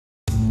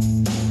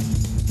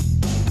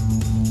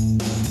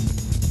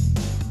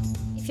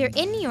you're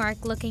in New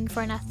York looking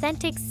for an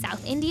authentic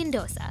South Indian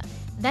dosa,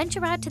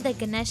 venture out to the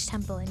Ganesh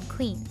Temple in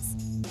Queens.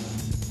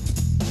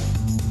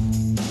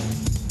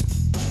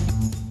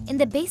 In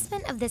the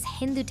basement of this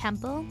Hindu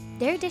temple,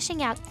 they're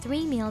dishing out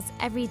 3 meals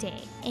every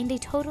day and a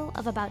total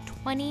of about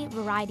 20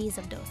 varieties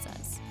of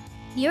dosas.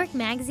 New York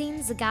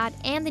Magazine, Zagat,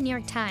 and the New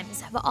York Times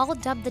have all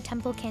dubbed the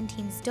Temple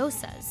Canteen's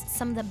dosas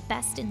some of the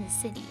best in the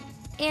city.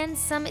 And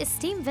some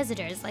esteemed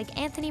visitors like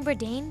Anthony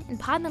Bourdain and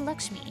Padma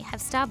Lakshmi have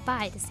stopped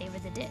by to savor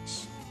the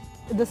dish.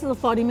 This is a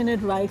 40-minute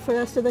ride for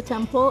us to the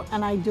temple,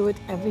 and I do it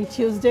every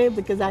Tuesday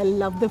because I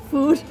love the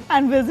food,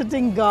 and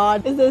visiting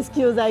God is the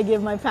excuse I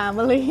give my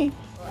family.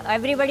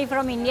 Everybody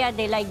from India,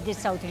 they like this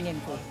South Indian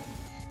food.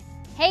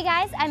 Hey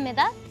guys, I'm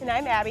Mitha. And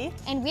I'm Abby.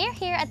 And we're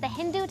here at the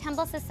Hindu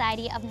Temple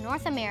Society of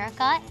North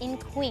America in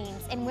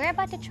Queens, and we're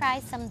about to try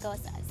some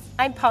dosas.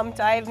 I'm pumped.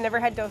 I've never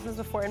had dosas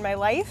before in my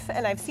life,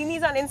 and I've seen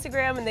these on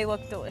Instagram and they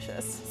look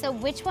delicious. So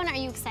which one are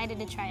you excited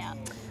to try out?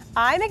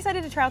 I'm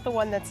excited to try out the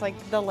one that's like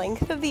the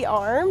length of the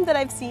arm that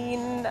I've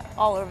seen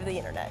all over the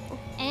internet.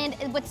 And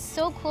what's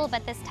so cool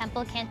about this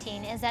Temple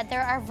Canteen is that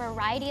there are a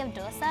variety of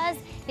dosas.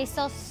 They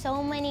sell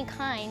so many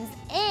kinds,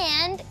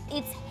 and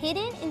it's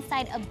hidden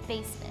inside a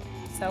basement.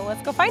 So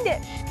let's go find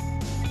it.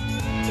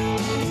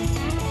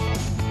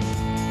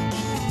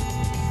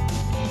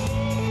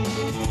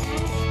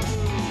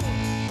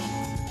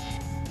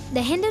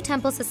 The Hindu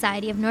Temple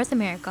Society of North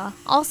America,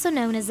 also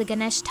known as the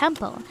Ganesh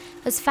Temple,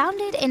 was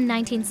founded in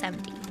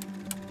 1970.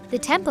 The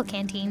Temple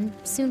Canteen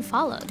soon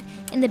followed,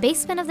 in the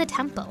basement of the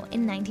temple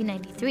in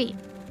 1993.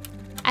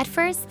 At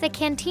first, the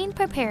canteen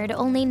prepared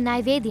only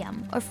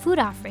naivedyam, or food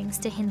offerings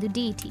to Hindu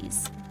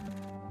deities.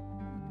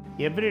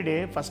 Every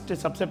day, first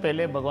सबसे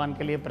पहले भगवान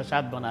के लिए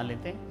प्रसाद बना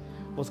लेते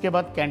हैं, उसके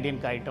बाद कैंटीन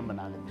का आइटम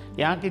बना लेते हैं।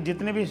 यहाँ के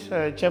जितने भी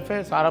शेफ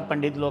हैं, सारा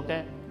पंडित लोग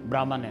हैं,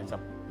 ब्राह्मण हैं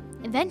सब।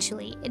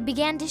 Eventually, it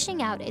began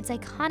dishing out its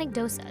iconic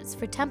dosas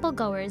for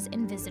temple-goers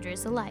and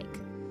visitors alike.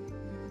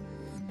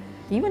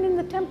 Even in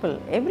the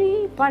temple,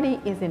 everybody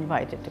is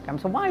invited to come.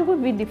 So why would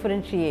we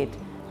differentiate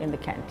in the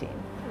canteen?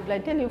 I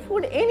tell you,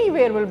 food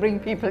anywhere will bring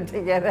people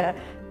together.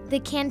 The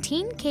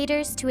canteen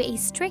caters to a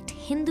strict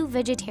Hindu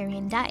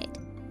vegetarian diet.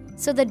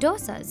 So the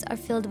dosas are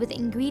filled with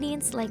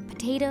ingredients like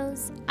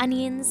potatoes,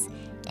 onions,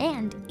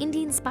 and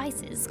Indian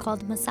spices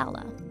called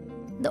masala.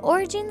 The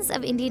origins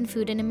of Indian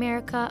food in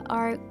America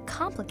are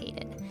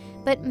complicated,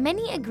 but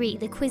many agree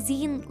the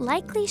cuisine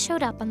likely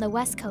showed up on the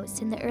West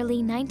Coast in the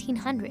early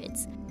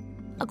 1900s.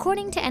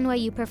 According to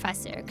NYU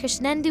professor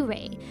Krishnendu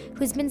Ray,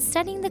 who's been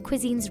studying the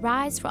cuisine's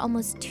rise for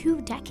almost 2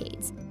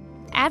 decades,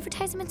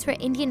 advertisements for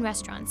Indian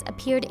restaurants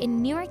appeared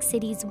in New York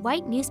City's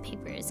white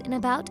newspapers in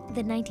about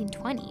the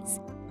 1920s.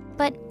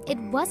 But it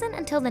wasn't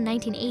until the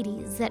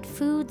 1980s that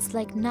foods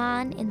like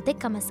naan and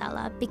tikka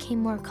masala became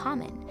more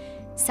common.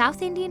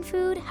 South Indian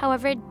food,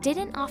 however,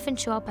 didn't often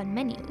show up on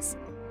menus.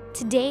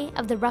 Today,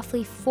 of the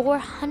roughly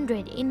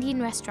 400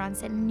 Indian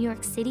restaurants in New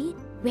York City,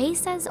 Ray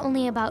says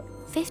only about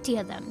 50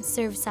 of them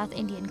serve South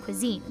Indian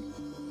cuisine.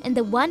 And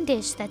the one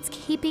dish that's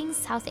keeping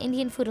South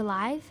Indian food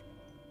alive?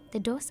 The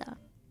dosa.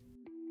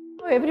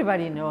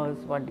 Everybody knows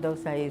what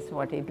dosa is,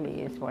 what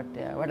idli is, what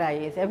vada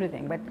is,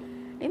 everything. But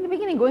in the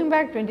beginning, going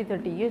back 20,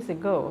 30 years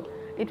ago,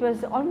 it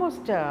was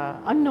almost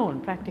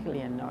unknown,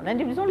 practically unknown. And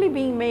it was only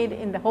being made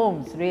in the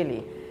homes,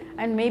 really.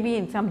 And maybe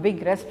in some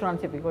big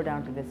restaurants if you go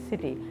down to the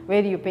city,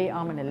 where you pay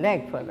arm and a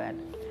leg for that.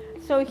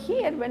 So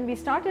here, when we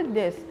started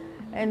this,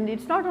 and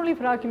it's not only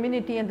for our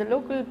community, and the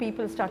local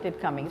people started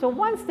coming. So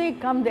once they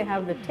come, they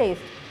have the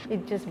taste,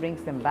 it just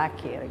brings them back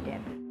here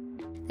again.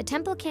 The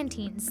Temple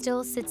Canteen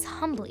still sits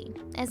humbly,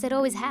 as it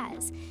always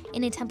has,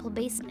 in a temple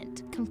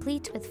basement,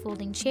 complete with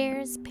folding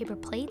chairs, paper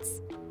plates,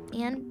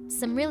 and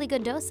some really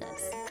good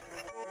dosas.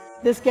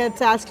 This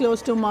gets as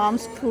close to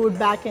mom's food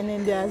back in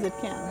India as it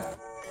can.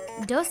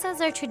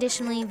 Dosas are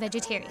traditionally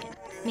vegetarian,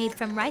 made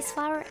from rice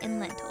flour and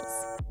lentils.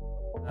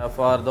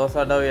 For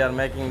dosa dough, we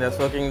are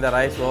soaking the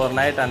rice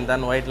overnight, and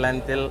then white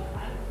lentil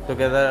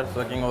together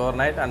soaking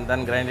overnight, and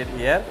then grind it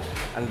here,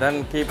 and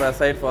then keep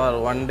aside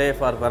for 1 day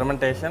for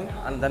fermentation,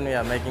 and then we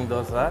are making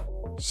dosa.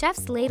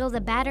 Chefs ladle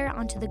the batter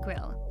onto the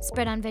grill,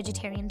 spread on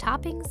vegetarian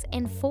toppings,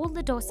 and fold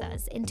the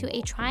dosas into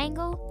a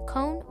triangle,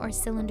 cone, or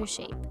cylinder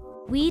shape.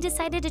 We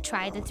decided to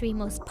try the 3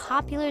 most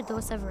popular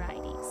dosa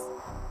varieties.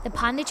 The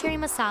Pondicherry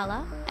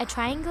Masala, a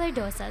triangular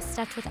dosa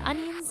stuffed with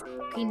onions,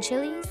 green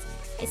chilies,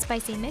 a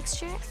spicy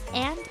mixture,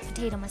 and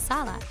potato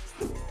masala.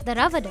 The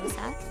Rava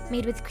dosa,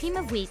 made with cream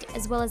of wheat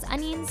as well as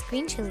onions,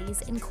 green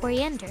chilies, and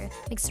coriander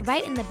mixed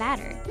right in the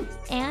batter.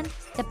 And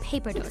the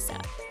paper dosa,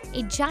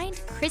 a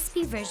giant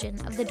crispy version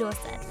of the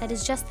dosa that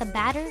is just the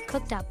batter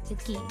cooked up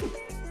with ghee.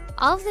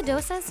 All of the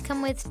dosas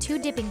come with 2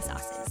 dipping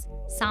sauces: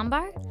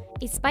 sambar,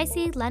 a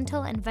spicy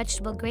lentil and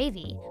vegetable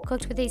gravy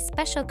cooked with a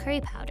special curry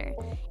powder,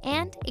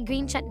 and a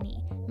green chutney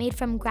made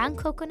from ground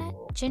coconut,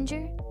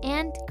 ginger,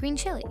 and green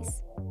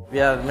chilies. We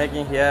are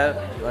making here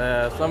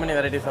so many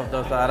varieties of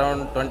dosa,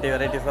 around 20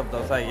 varieties of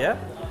dosa here.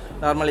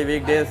 Normally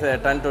weekdays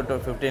 10 to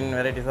 15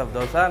 varieties of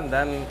dosa, and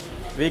then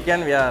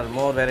weekend we are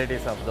more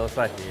varieties of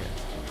dosa here.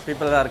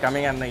 People are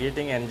coming and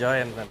eating,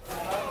 enjoy, and then.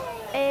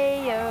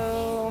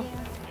 Ayo.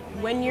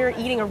 When you're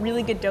eating a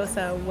really good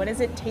dosa, what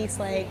does it taste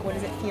like? What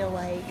does it feel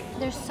like?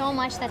 There's so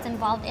much that's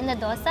involved in the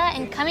dosa,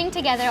 and coming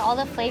together, all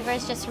the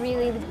flavors just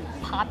really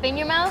pop in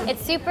your mouth.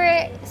 It's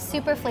super,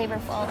 super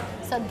flavorful.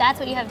 So that's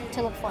what you have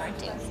to look forward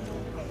to.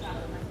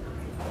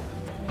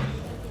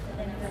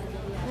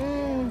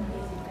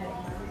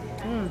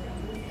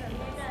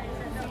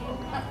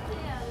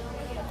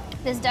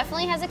 This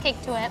definitely has a kick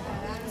to it.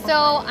 So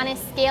on a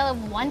scale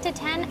of 1 to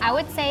 10, I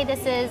would say this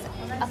is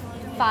a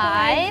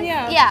 5.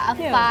 Yeah, a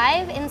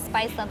 5 in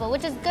spice level,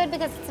 which is good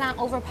because it's not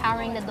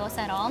overpowering the dosa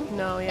at all.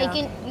 No, yeah.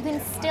 You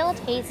can still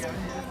taste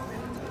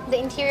the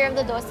interior of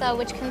the dosa,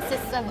 which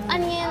consists of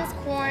onions,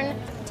 corn,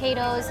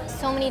 potatoes,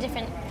 so many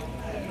different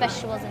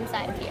vegetables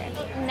inside of here.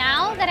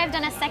 Now that I've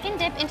done a second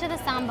dip into the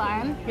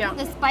sambar,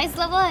 the spice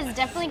level has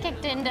definitely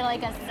kicked into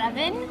like a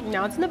 7.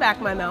 Now it's in the back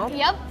of my mouth.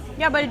 Yep.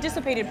 Yeah, but it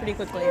dissipated pretty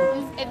quickly.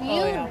 If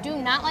you do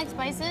not like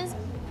spices,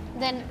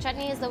 then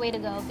chutney is the way to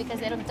go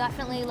because it'll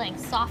definitely like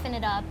soften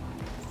it up,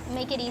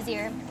 make it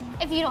easier.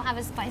 If you don't have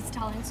a spice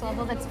tolerance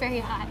level that's very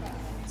high.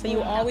 So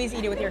you always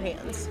eat it with your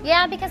hands?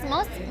 Yeah, because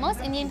most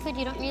Indian food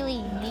you don't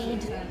really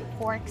need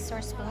forks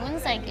or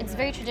spoons. Like it's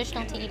very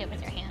traditional to eat it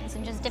with your hands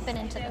and just dip it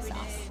into the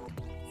sauce.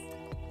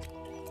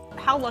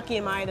 How lucky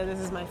am I that this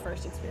is my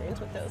first experience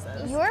with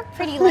dosas? You're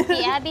pretty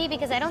lucky, Abby,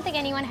 because I don't think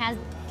anyone has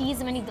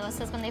these many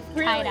dosas when they've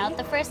tried out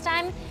the first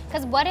time.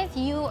 Because what if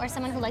you are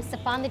someone who likes the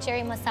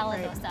Pondicherry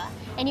masala dosa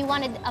and you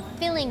wanted a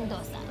filling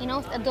dosa, you know,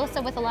 a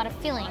dosa with a lot of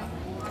filling,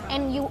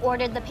 and you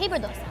ordered the paper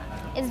dosa?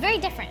 It's very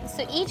different.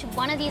 So each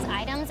one of these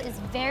items is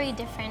very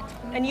different.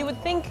 And you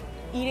would think,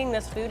 eating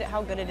this food,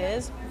 how good it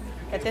is,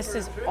 that this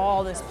is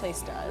all this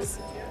place does.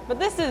 But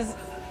this is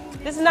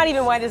not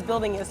even why this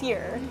building is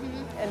here,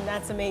 and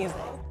that's amazing.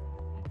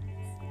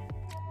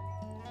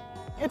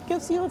 It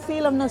gives you a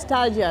feel of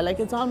nostalgia, like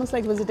it's almost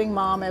like visiting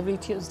mom every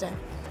Tuesday.